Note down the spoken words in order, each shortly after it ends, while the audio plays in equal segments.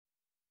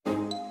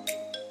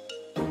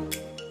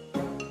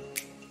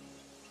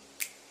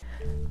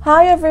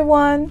Hi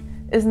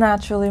everyone, it's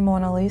Naturally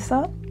Mona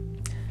Lisa.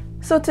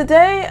 So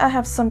today I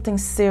have something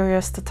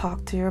serious to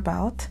talk to you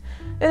about.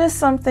 It is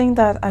something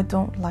that I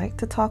don't like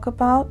to talk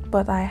about,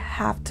 but I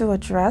have to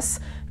address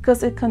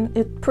because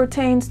it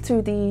pertains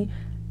to the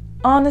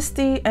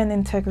honesty and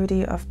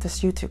integrity of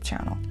this YouTube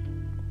channel.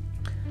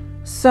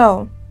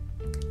 So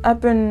I've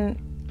been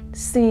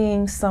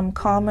seeing some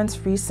comments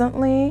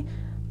recently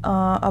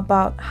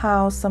about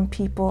how some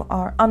people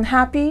are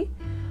unhappy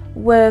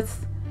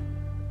with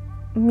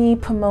me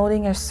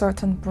promoting a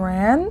certain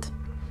brand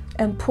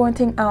and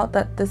pointing out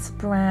that this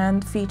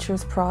brand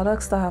features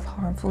products that have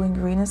harmful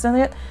ingredients in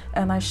it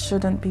and I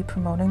shouldn't be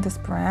promoting this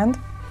brand.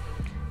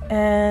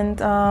 And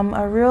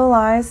I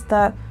realized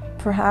that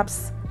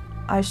perhaps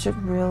I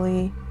should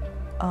really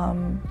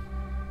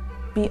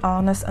be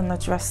honest and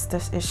address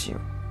this issue.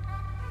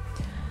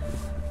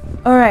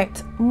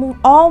 Alright,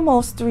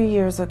 almost 3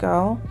 years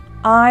ago,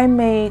 I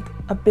made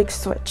a big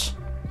switch.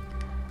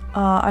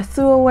 I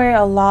threw away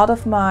a lot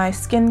of my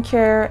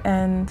skincare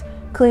and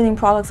cleaning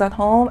products at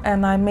home,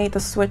 and I made the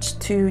switch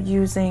to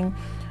using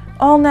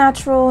all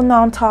natural,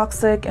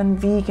 non-toxic, and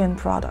vegan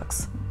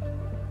products.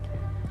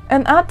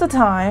 And at the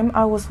time,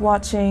 I was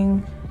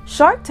watching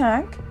Shark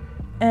Tank,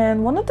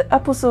 and one of the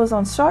episodes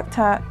on Shark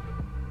Tank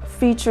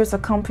features a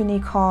company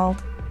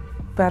called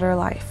Better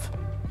Life.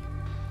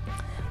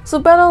 So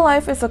Better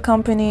Life is a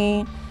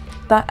company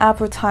that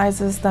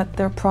advertises that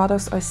their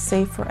products are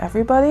safe for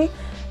everybody.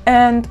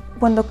 And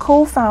when the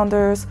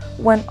co-founders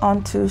went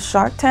onto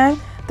Shark Tank,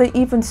 they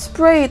even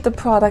sprayed the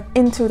product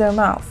into their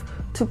mouth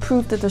to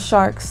prove to the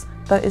sharks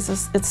that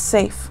it's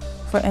safe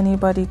for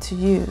anybody to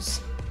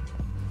use.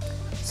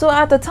 So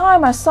at the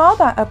time I saw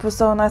that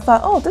episode and I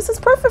thought, oh, this is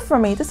perfect for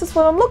me. This is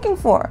what I'm looking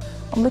for.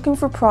 I'm looking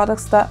for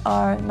products that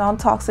are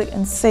non-toxic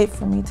and safe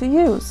for me to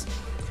use.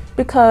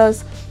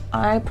 Because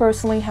I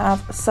personally have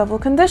several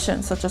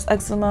conditions such as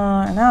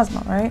eczema and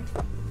asthma, right?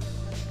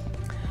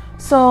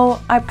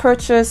 So I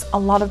purchased a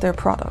lot of their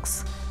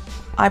products.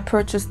 I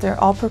purchased their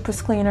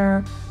all-purpose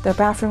cleaner, their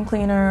bathroom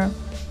cleaner,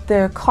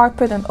 their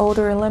carpet and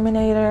odor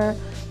eliminator,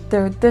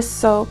 their dish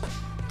soap,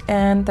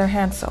 and their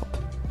hand soap.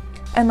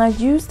 And I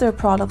used their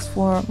products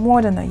for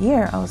more than a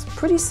year. I was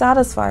pretty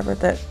satisfied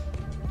with it.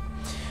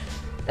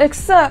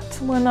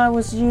 Except when I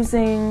was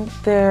using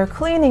their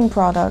cleaning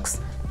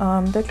products.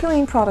 Their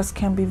cleaning products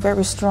can be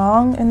very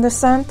strong in the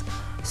scent,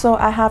 so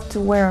I have to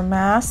wear a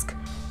mask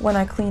when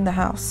I clean the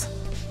house.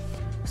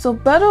 So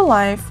Better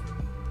Life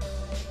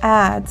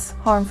adds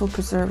harmful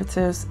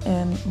preservatives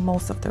in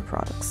most of their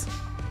products.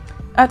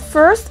 At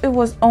first, it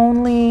was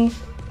only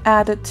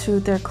added to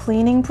their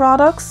cleaning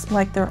products,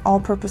 like their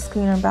all-purpose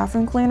cleaner and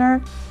bathroom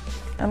cleaner.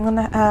 I'm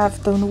gonna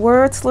have the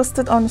words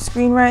listed on the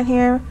screen right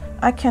here.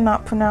 I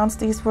cannot pronounce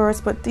these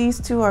words, but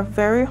these two are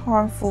very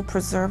harmful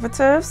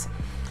preservatives.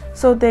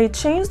 So they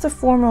changed the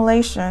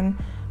formulation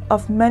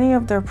of many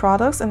of their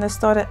products and they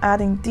started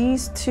adding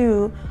these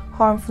two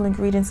harmful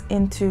ingredients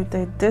into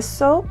their dish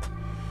soap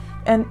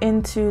and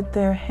into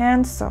their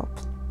hand soap.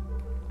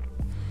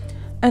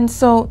 And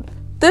so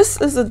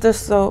this is a dish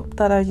soap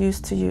that I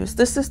used to use.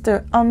 This is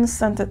their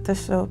unscented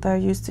dish soap that I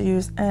used to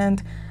use,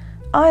 and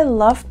I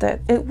loved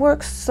it. It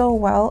works so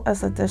well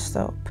as a dish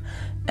soap.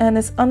 And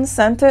it's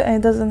unscented and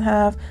it doesn't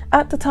have,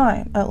 at the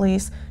time at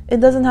least, it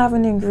doesn't have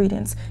any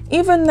ingredients.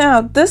 Even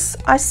now,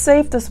 I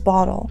saved this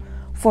bottle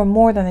for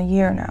more than a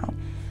year now.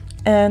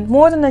 And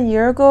more than a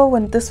year ago,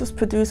 when this was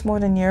produced more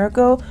than a year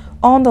ago,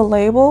 on the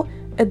label,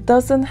 it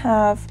doesn't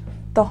have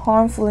the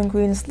harmful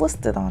ingredients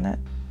listed on it.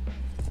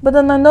 But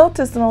then I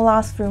noticed in the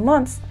last few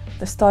months,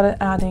 they started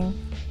adding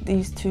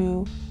these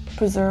two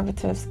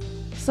preservatives.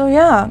 So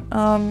yeah,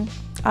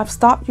 I've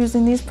stopped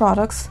using these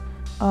products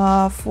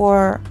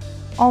for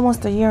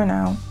almost a year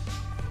now.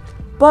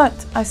 But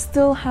I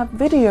still have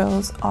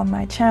videos on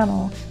my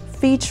channel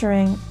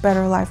featuring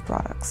Better Life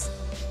products.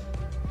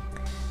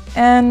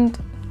 And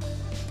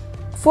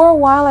for a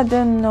while I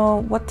didn't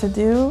know what to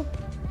do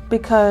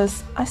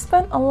because I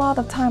spent a lot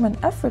of time and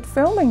effort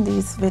filming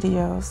these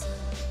videos.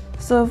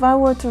 So if I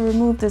were to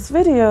remove these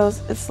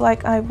videos, it's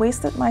like I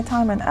wasted my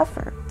time and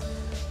effort.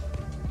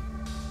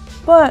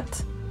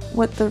 But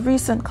with the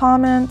recent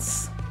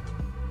comments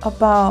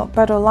about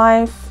Better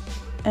Life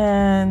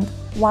and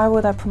why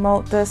would I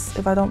promote this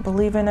if I don't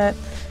believe in it,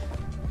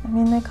 I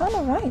mean, they're kind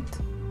of right.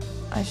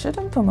 I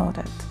shouldn't promote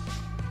it.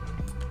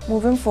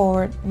 Moving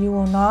forward, you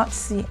will not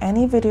see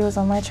any videos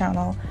on my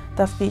channel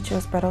that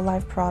features Better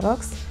Life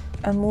products,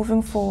 and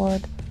moving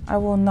forward, I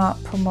will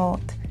not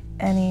promote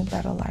any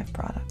Better Life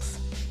products.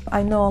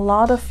 I know a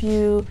lot of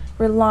you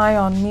rely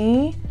on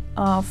me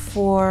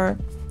for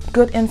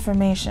good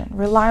information,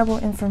 reliable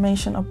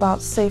information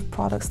about safe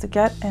products to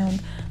get,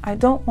 and I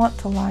don't want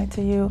to lie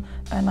to you,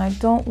 and I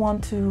don't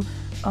want to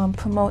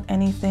promote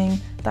anything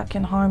that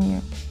can harm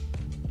you.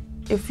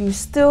 If you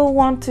still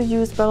want to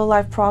use Better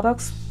Life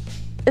products,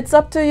 it's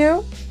up to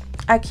you.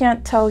 I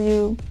can't tell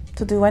you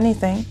to do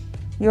anything.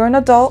 You're an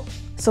adult,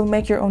 so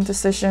make your own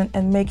decision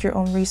and make your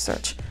own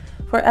research.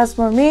 As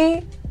for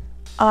me,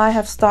 I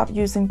have stopped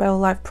using Better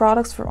Life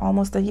products for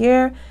almost a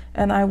year,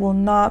 and I will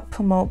not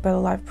promote Better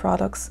Life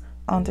products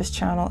on this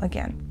channel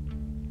again.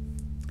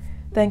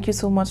 Thank you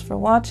so much for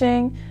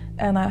watching,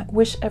 and I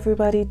wish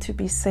everybody to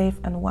be safe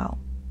and well.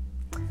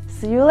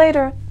 See you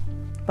later.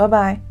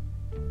 Bye-bye.